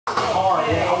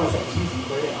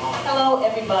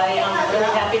everybody. I'm really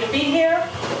happy to be here.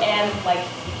 And like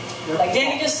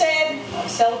Danny just said, I'm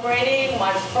celebrating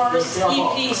my first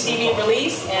EP CD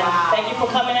release. And thank you for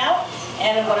coming out.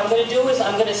 And what I'm going to do is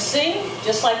I'm going to sing,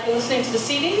 just like you're listening to the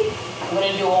CD. I'm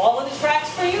going to do all of the tracks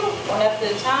for you, one after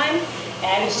a time.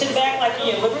 And just sit back like in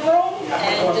your living room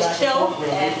and just chill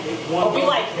and hope you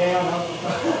like it.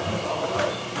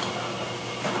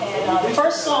 And the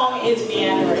first song is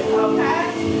Meandering.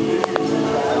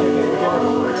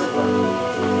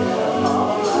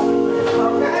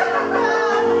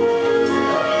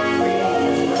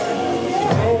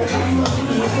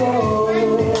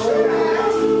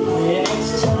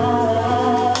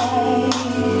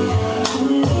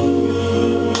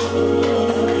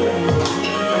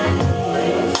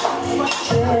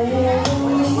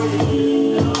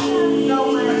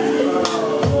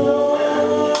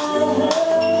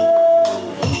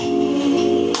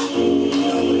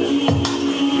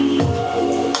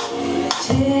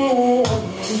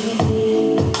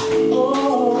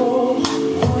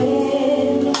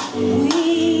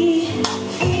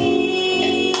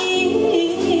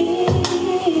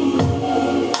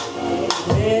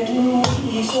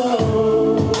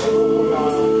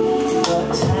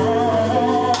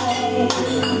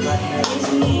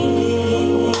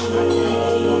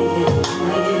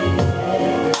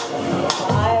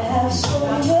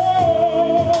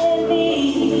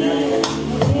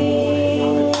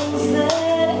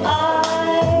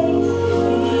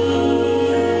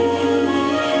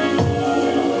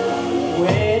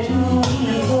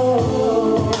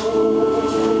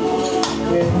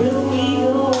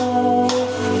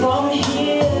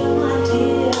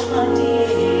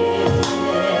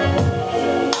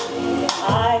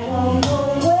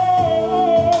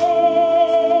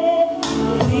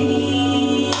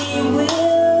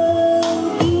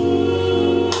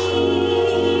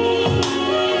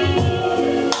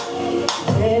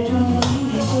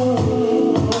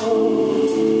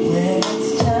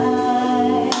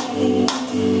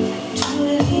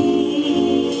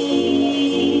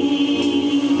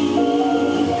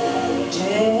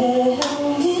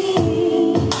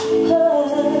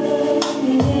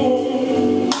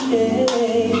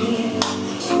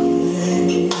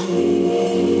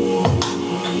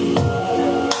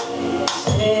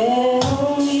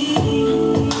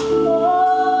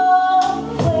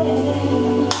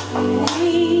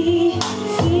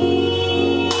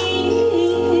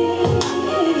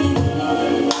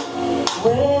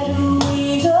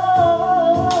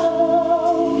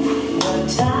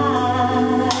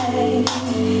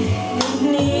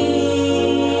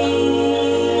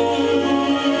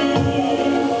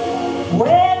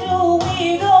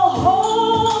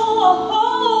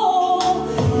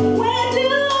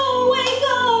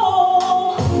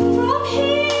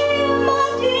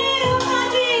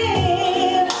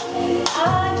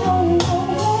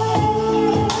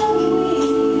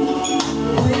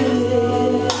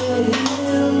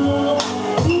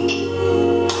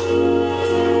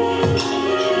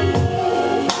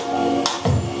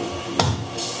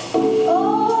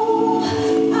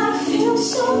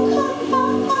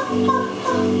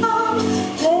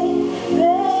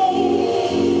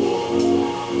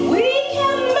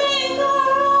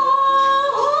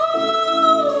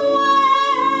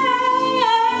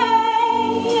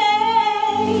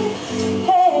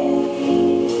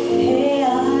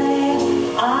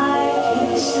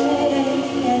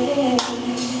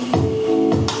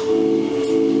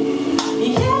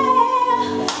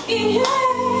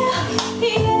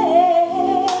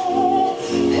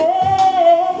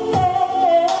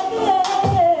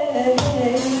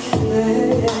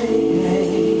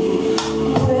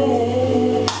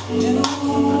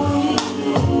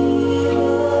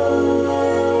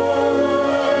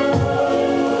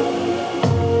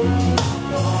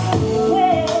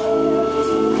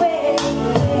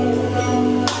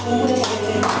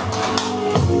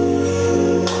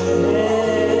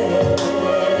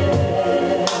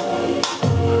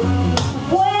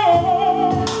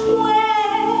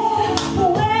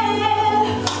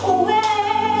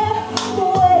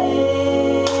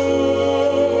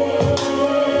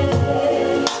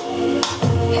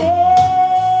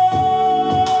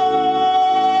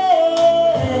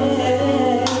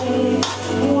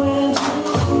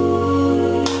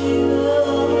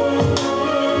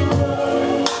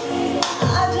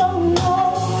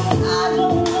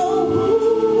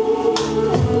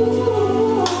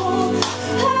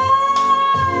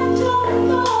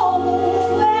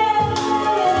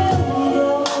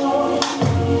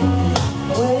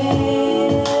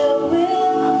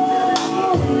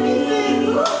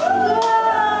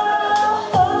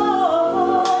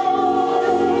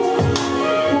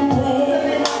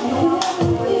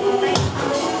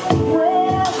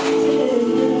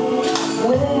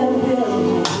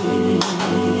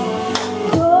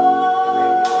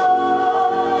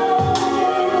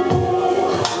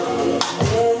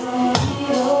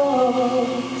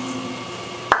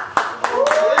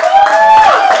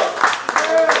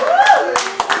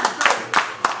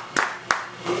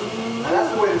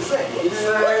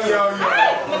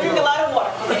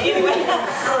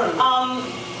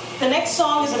 The next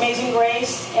song is Amazing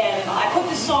Grace, and I put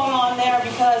this song on there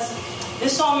because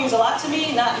this song means a lot to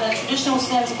me, not in a traditional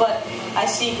sense, but I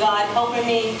see God helping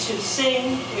me to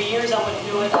sing. For years I wouldn't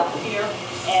do it out of fear,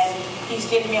 and He's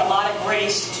given me a lot of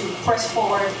grace to press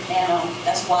forward, and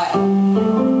that's why.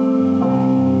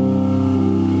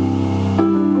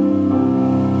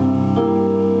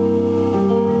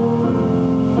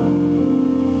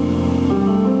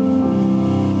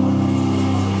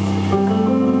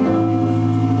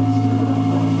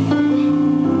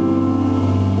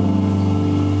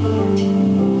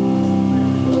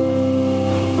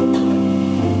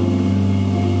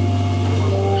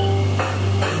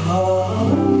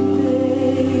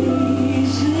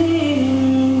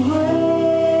 Amazing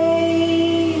grace.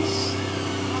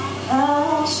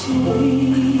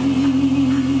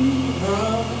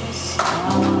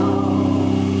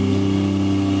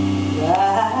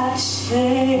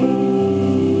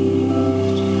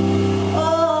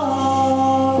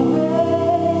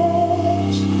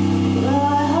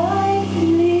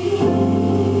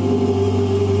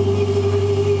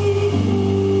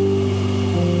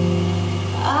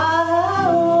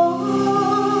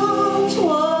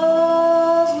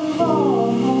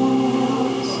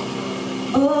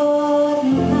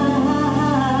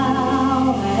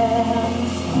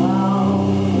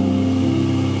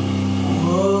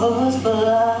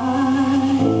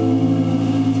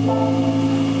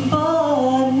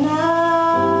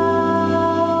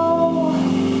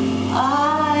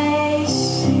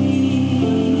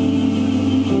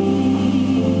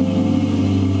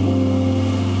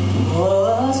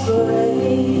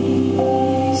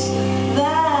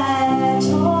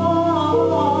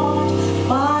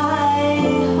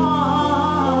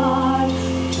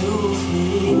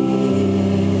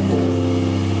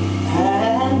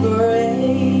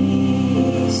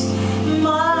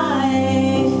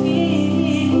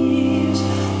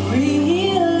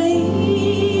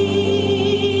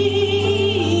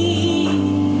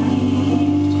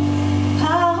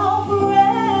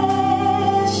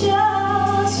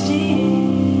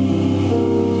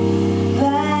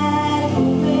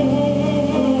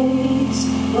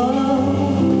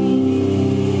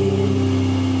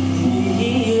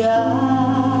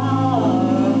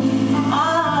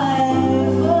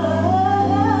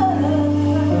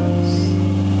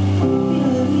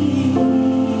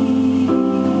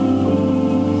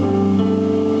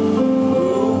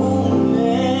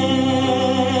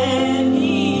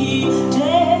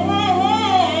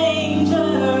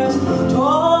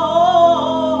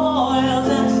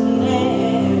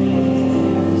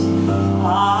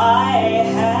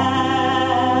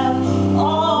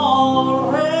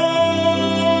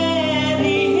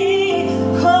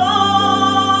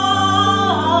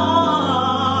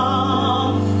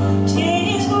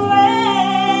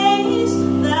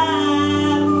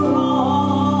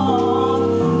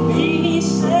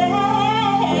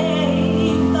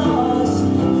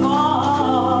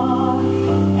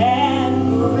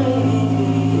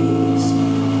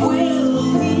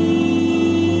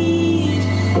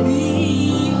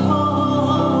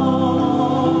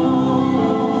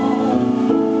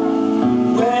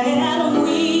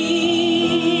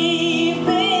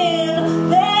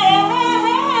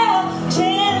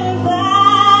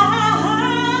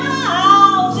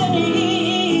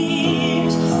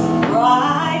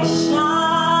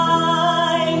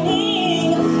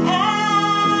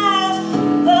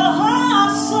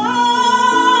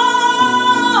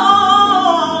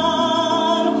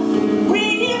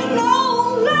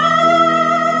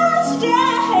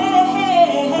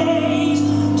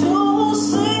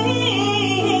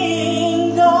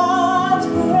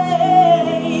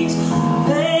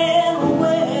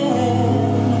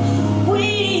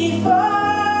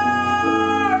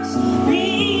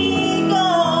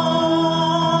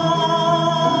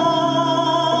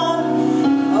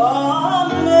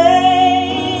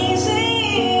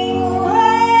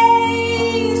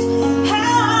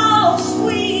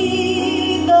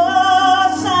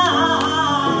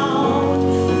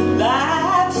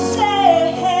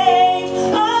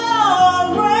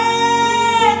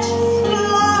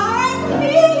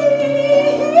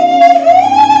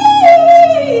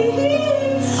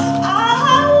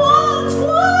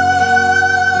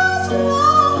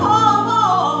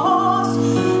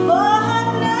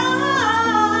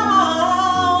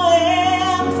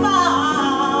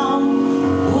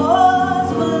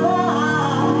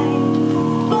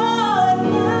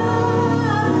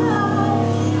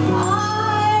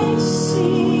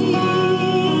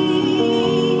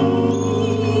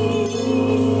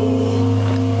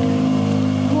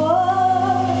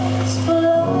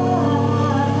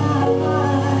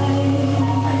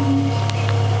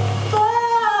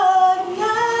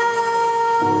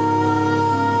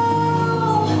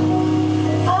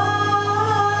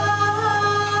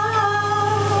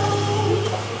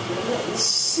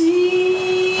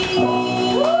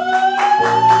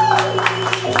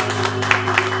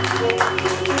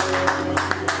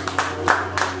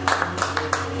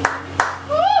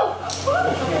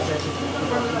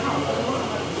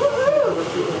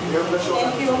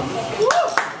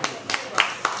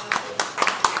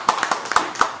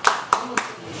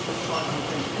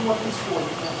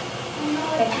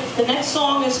 The next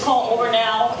song is called Over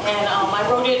Now, and I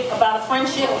wrote it about a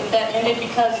friendship that ended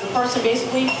because the person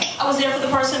basically, I was there for the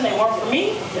person, they weren't for me,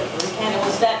 and it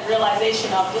was that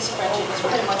realization of this friendship is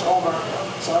pretty much over.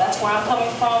 So that's where I'm coming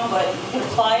from, but you can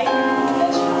apply it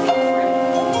as you feel free.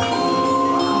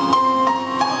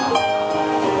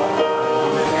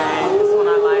 This one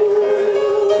I like.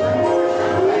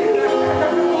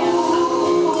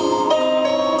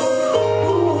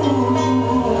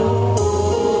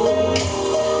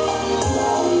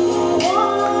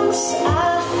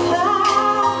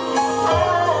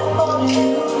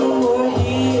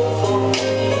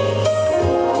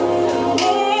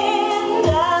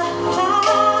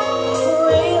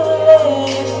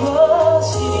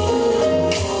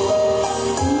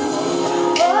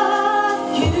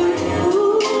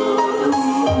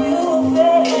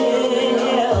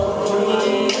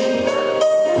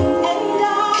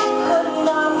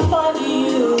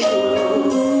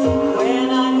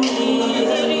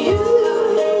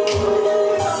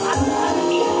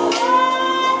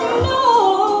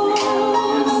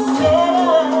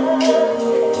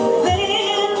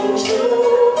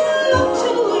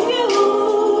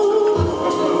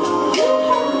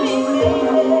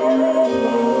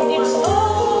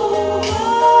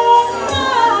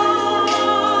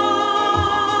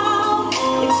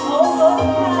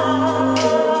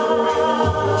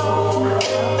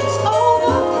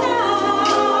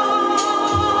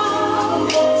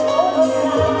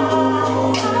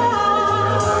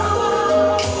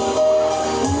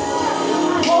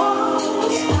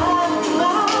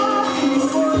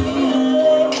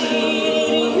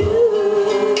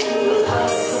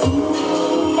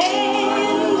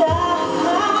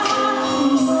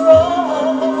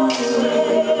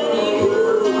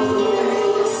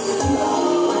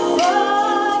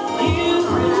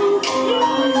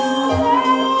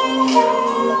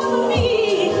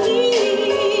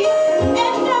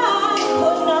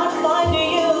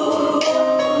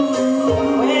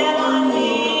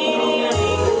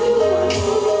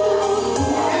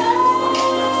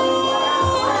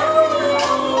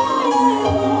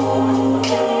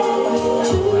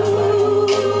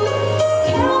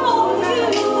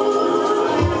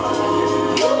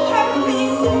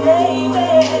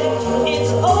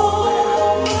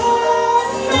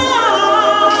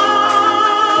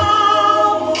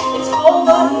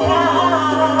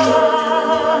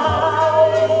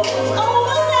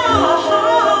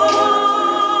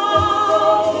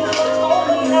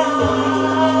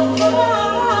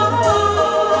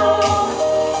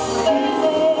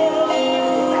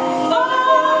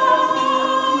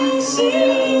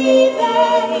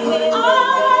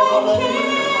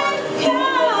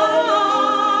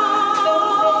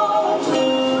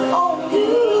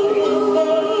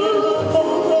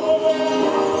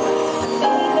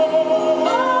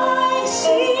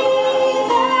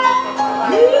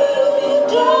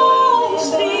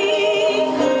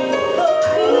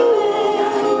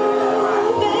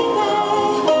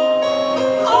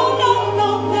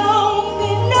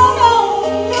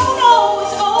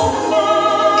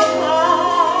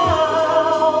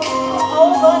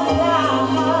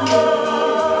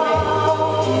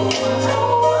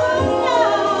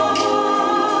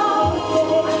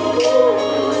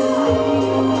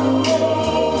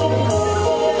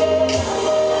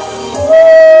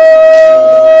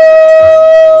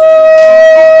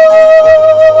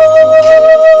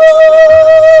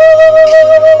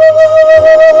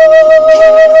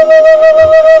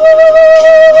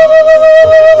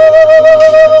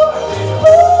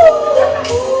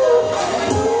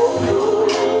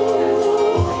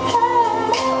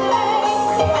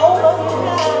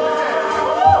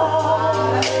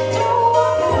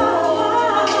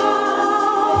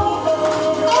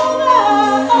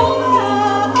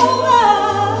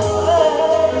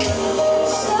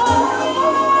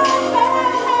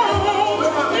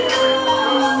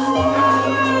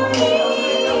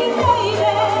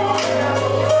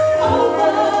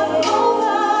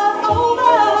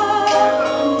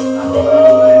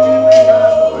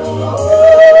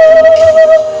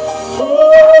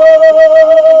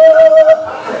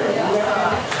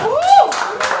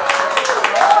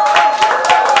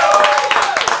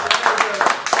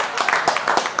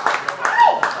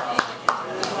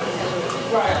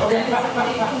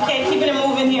 Okay, keeping it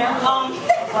moving here.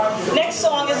 Next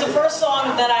song is the first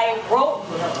song that I wrote,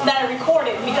 that I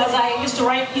recorded, because I used to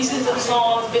write pieces of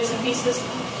songs, bits and pieces,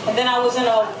 and then I was in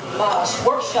a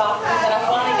workshop, and I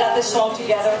finally got this song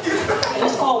together, and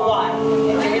it's called Why,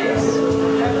 and here it is.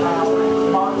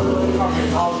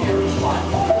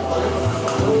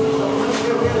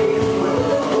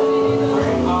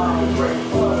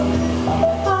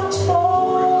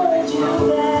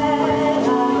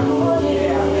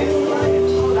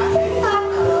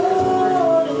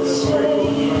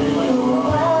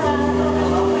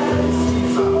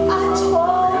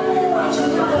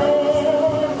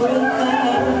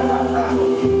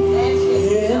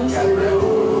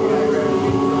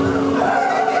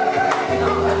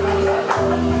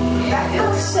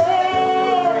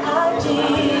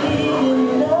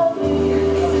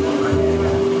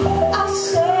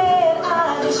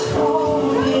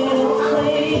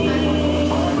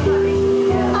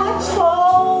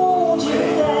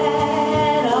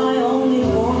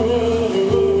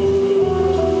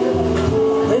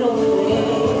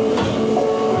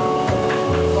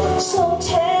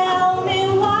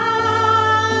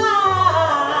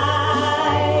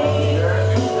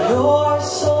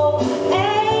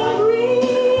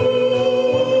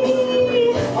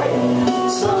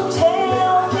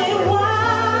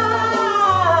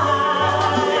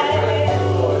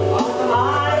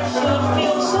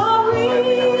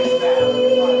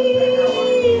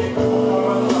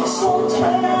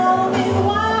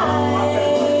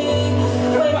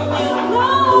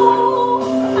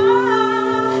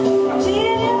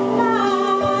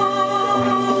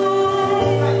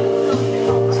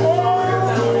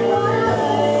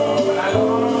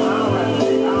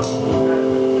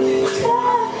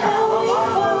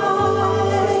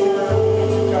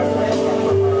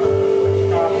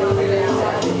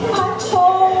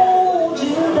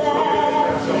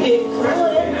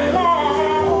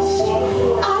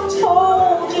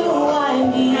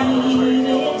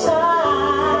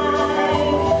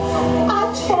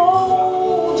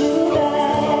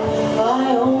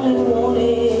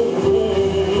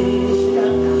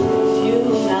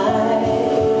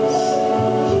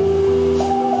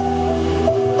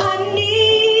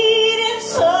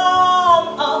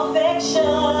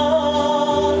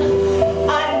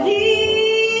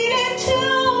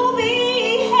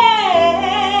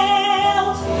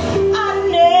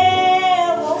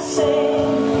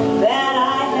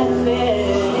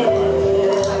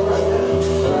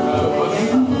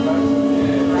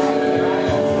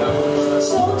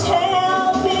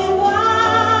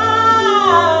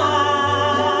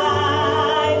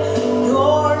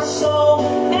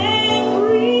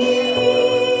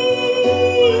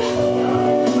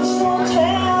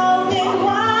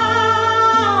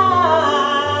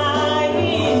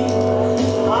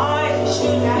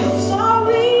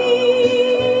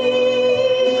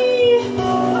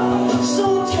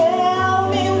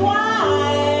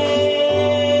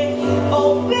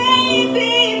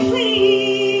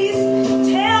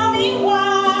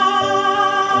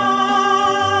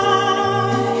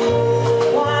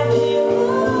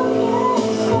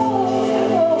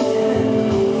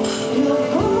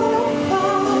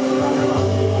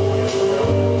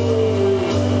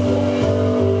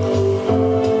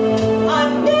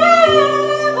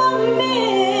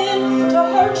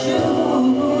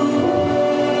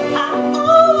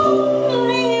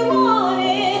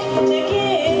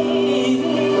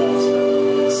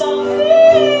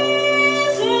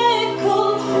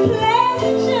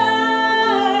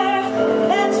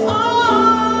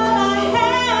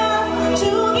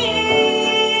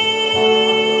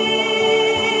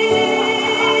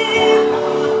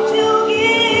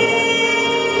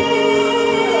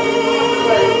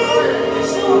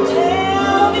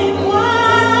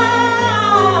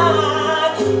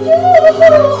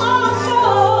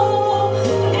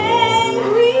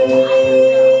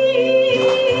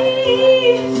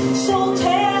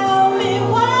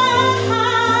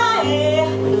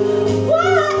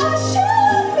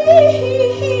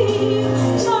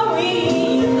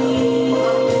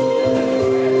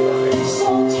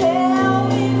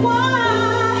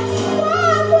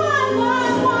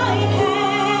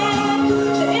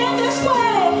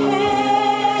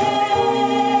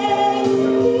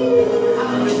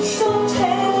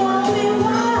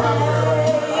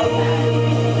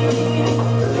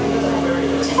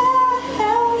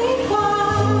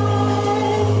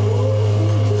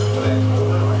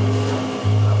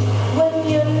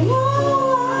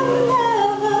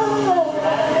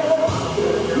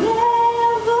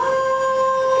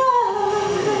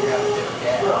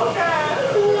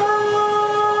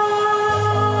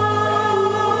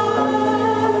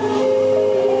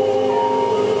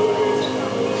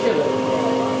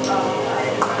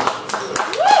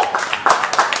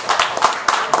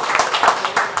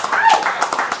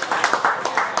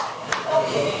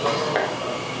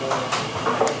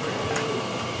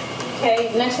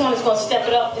 next one is going to step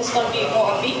it up. It's going to be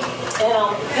more upbeat.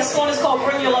 And this one is called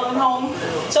Bring Your Lovin' Home.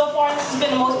 So far, this has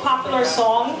been the most popular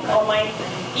song on my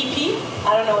EP.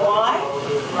 I don't know why,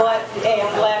 but hey,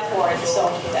 I'm glad for it. So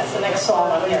that's the next song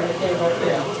on here.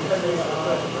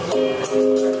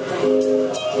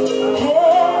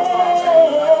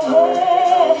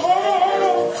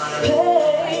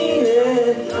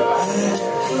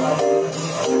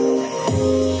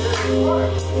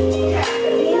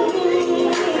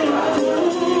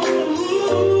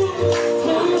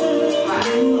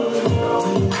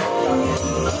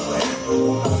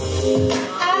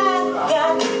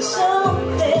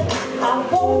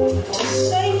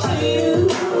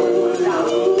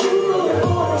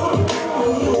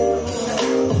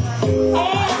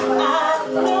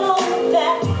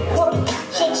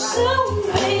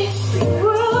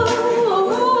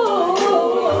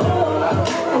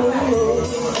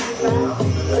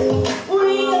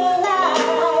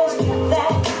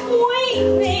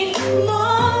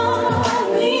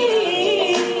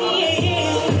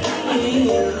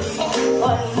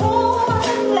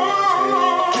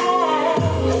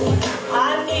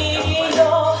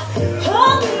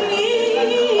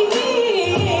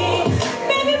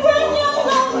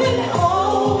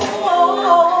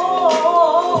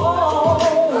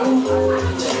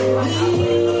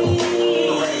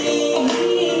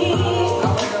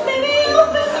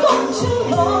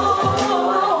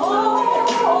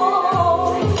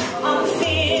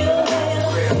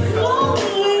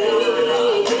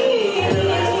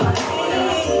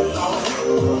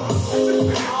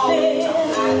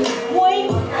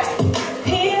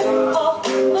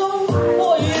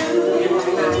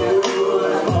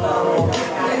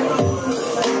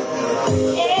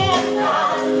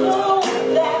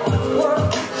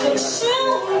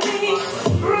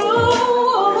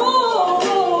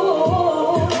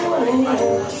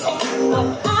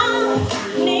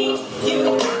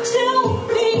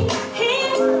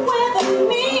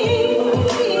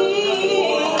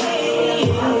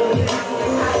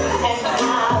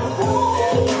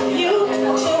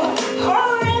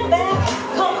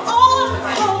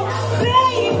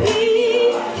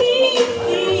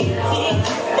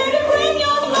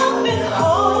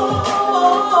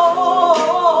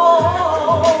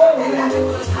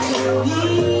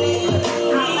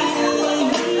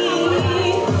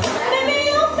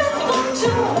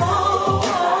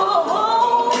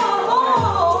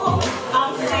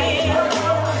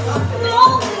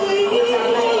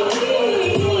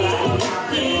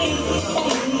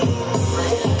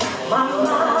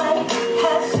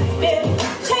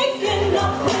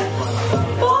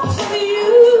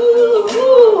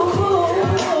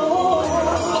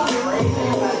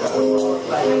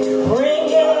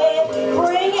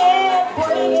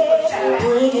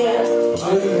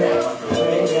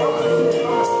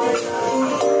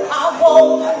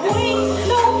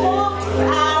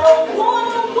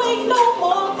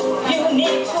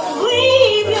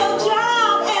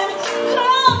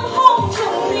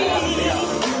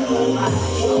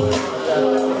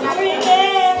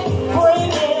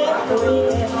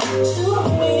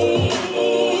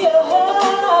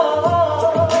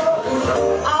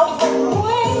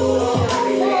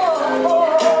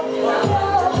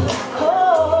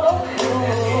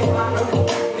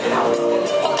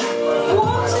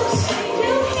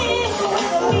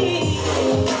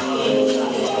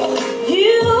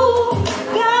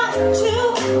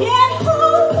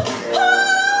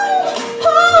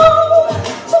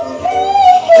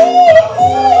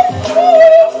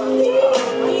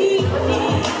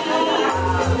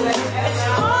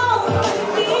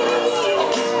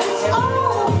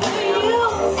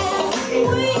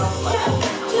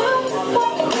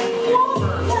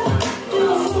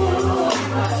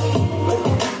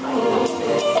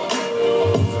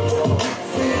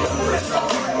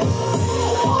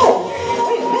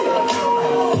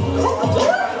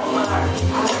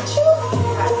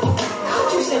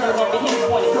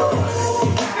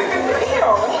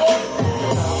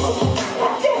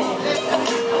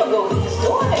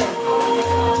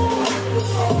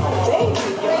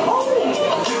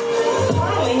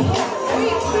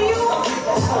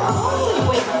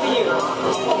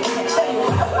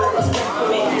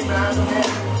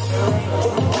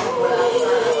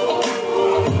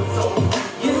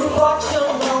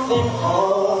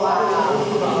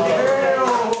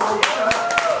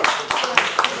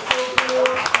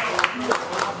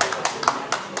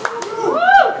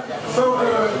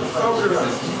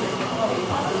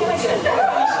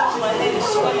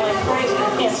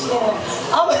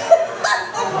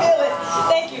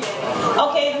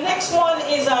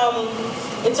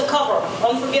 It's a cover,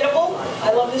 Unforgettable.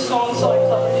 I love this song, so I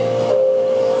covered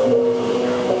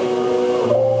it.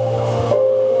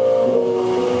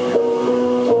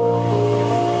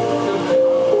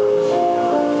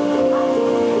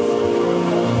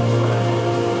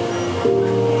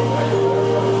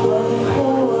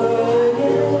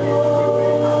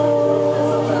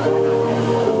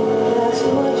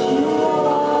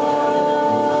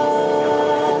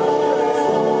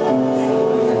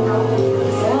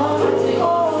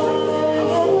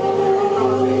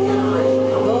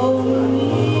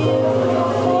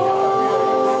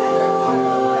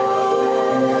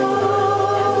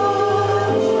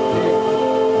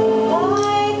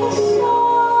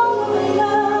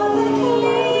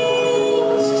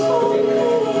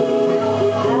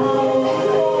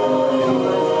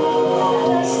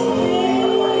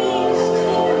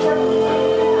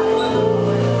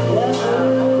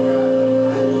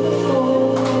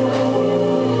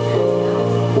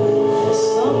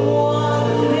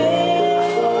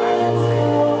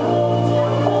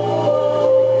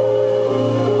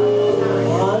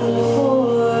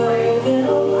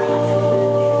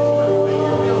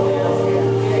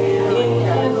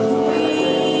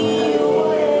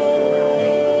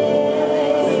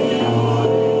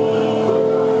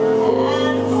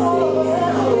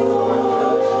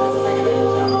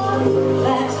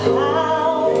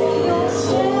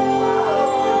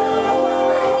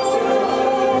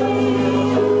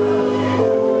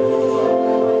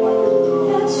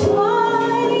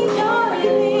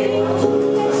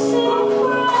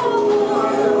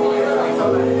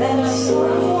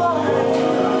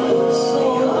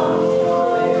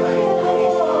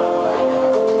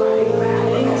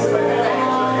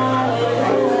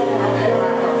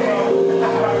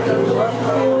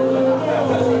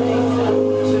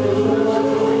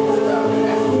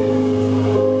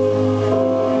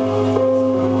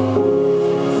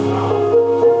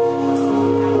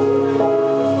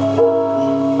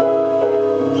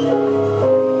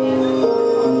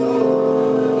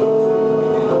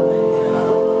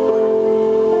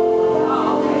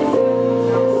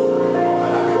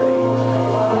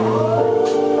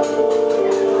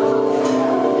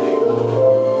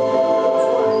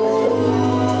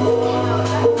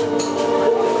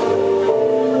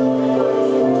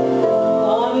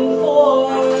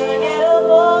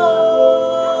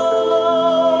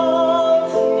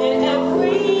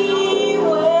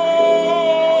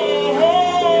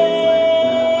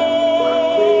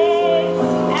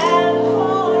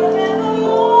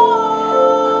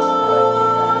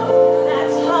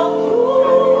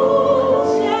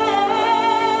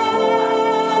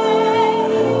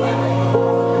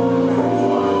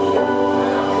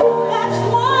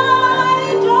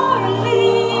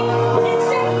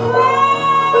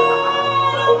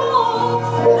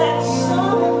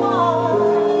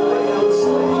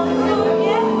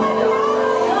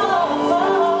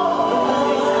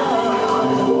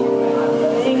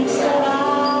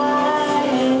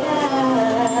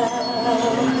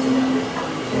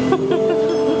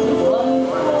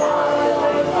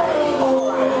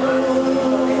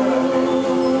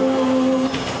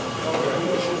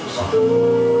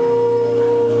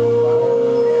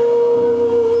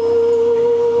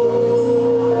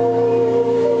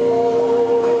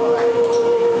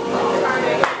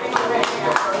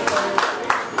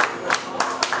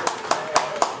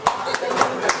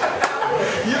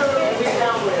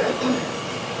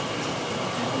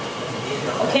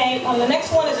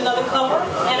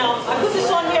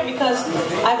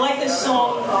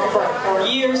 song for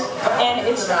years, and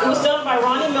it was done by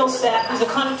Ronnie Millsap, who's a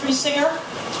country singer.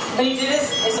 But he did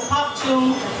this, it's a pop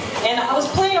tune, and I was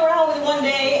playing around with it one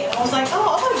day, and I was like, oh,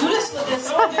 I want to do this with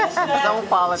this, I want to do this with that. Don't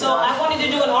apologize. So I wanted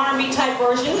to do an R&B type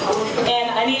version,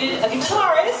 and I needed a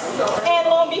guitarist,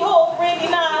 and lo and behold, Randy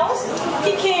Niles,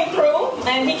 he came through,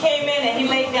 and he came in and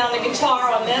he laid down the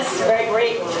guitar on this very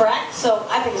great track, so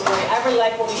I think it's great. I really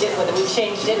like what we did with it. We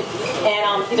changed it,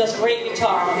 and he does great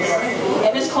guitar on this.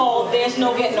 And it's called There's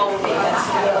No Getting Over Me. That's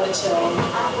the name of the tune.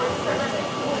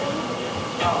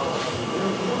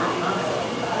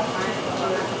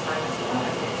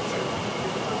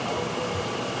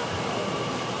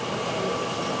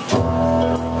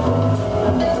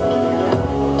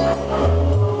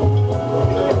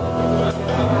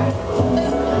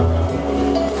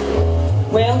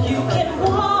 Well, you can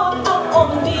walk up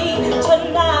on me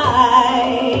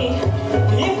tonight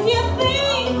if you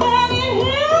think that it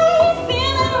ain't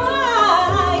feeling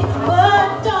right. But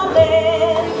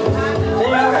darling,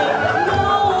 there ain't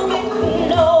no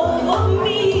getting over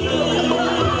me.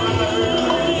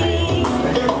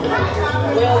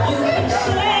 Well, you can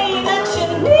say that you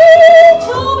need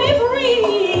to be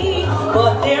free,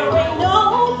 but there ain't no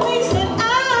place that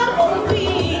I won't be.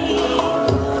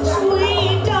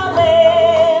 Sweet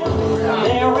darling,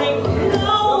 there ain't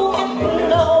no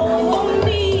getting over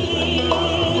me.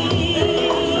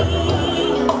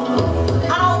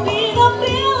 I'll be the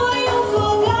bill you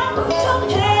forgot to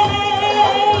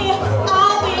pay.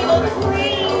 I'll be the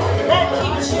cream that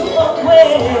keeps you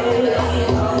away.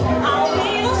 I'll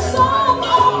be the song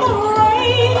on the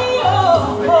radio.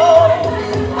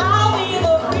 I'll be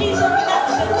the reason that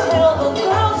you tell the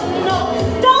girls no.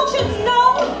 Don't you know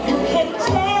you can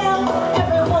tell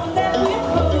everyone that we're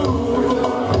through,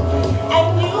 and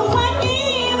you might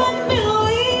even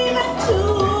believe it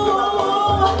too.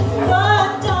 But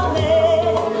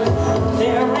darling,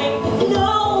 there ain't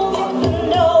no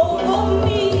getting over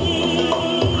me.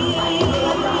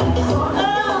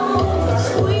 Oh,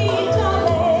 sweet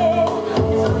darling,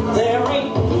 there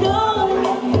ain't no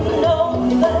getting over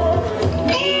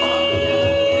me.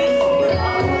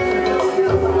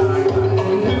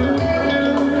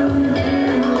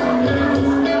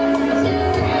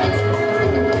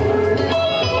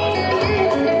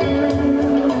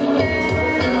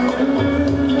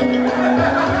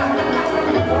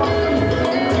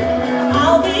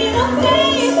 I'll be the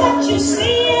face that you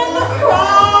see in the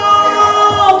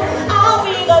crowd. I'll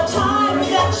be the times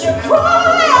that you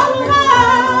cry out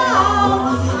loud.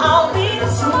 I'll be the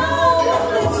smile that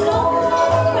there's no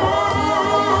one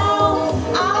around.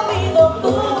 I'll be the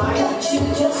book that you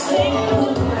just can't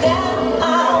put down.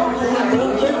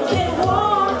 You can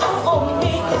walk on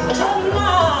me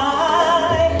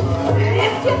tonight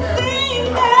if you think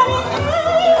that it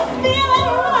ain't feeling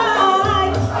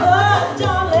right. But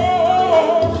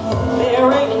darling, there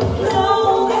ain't no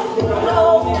getting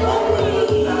over me.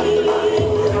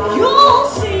 You'll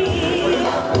see,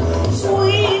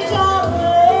 sweet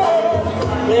darling,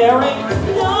 there ain't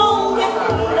no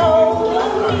getting over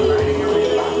me.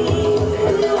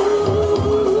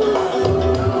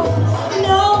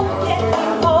 No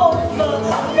getting over,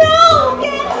 no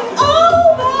getting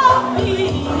over me.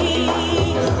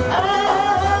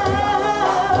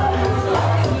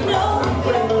 No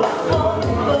getting over,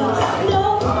 no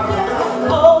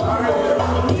getting over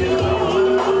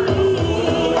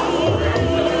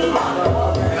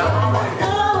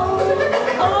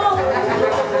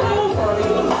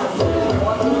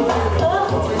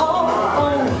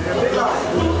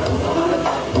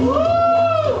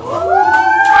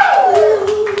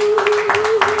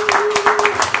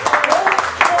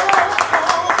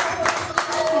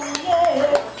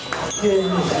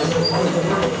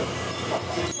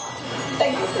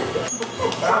Thank you.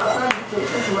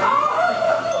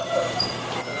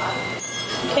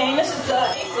 Okay, this is the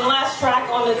eighth and last track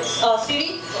on the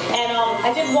CD, and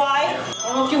I did Y. I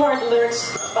don't know if you heard the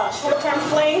lyrics about short-term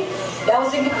flame. That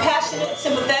was a compassionate,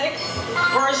 sympathetic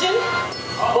version,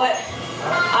 but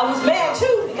I was mad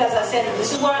too because I said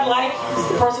this is what I'd like.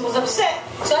 The person was upset,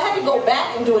 so I had to go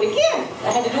back and do it again.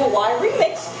 I had to do a Y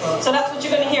remix, so that's what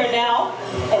you're going to hear now.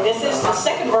 And this is the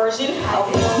second version of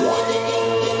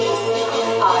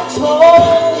I told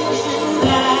you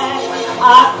that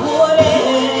I couldn't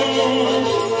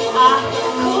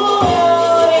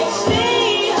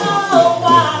stay a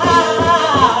while.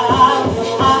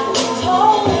 I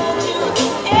told you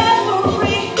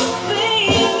everything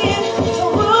is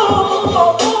true.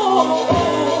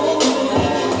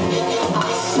 I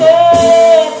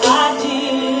said I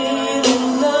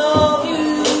didn't love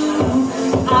you.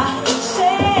 I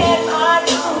said I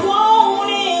just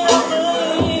wanted to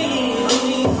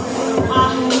believe.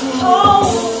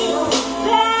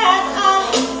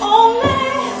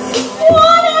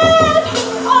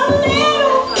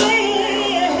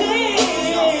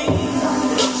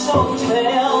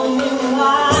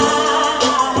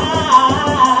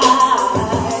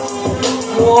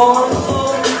 you're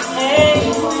so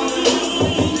angry.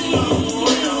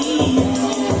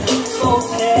 So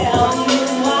tell me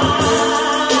why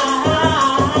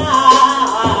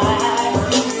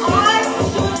I'm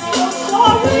so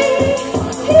sorry.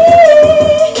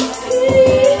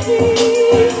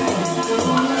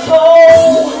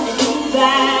 Told you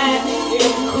that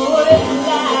it couldn't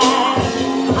last.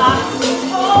 I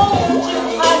told you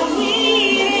I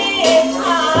needed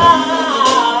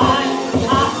time.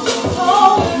 I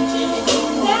told you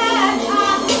that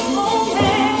I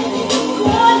only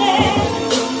wanted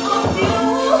a few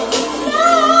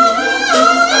nights.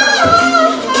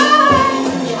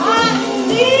 I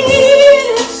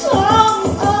needed some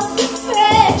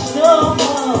affection.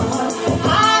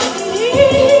 I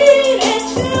needed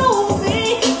to be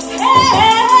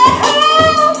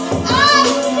held. I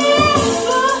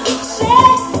never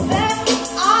said that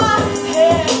I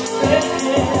had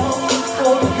felt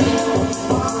for you.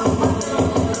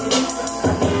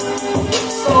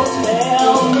 So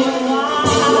tell me why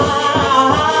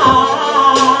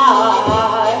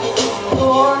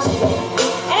you're so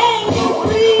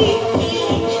angry.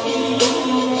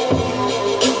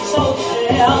 So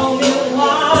tell me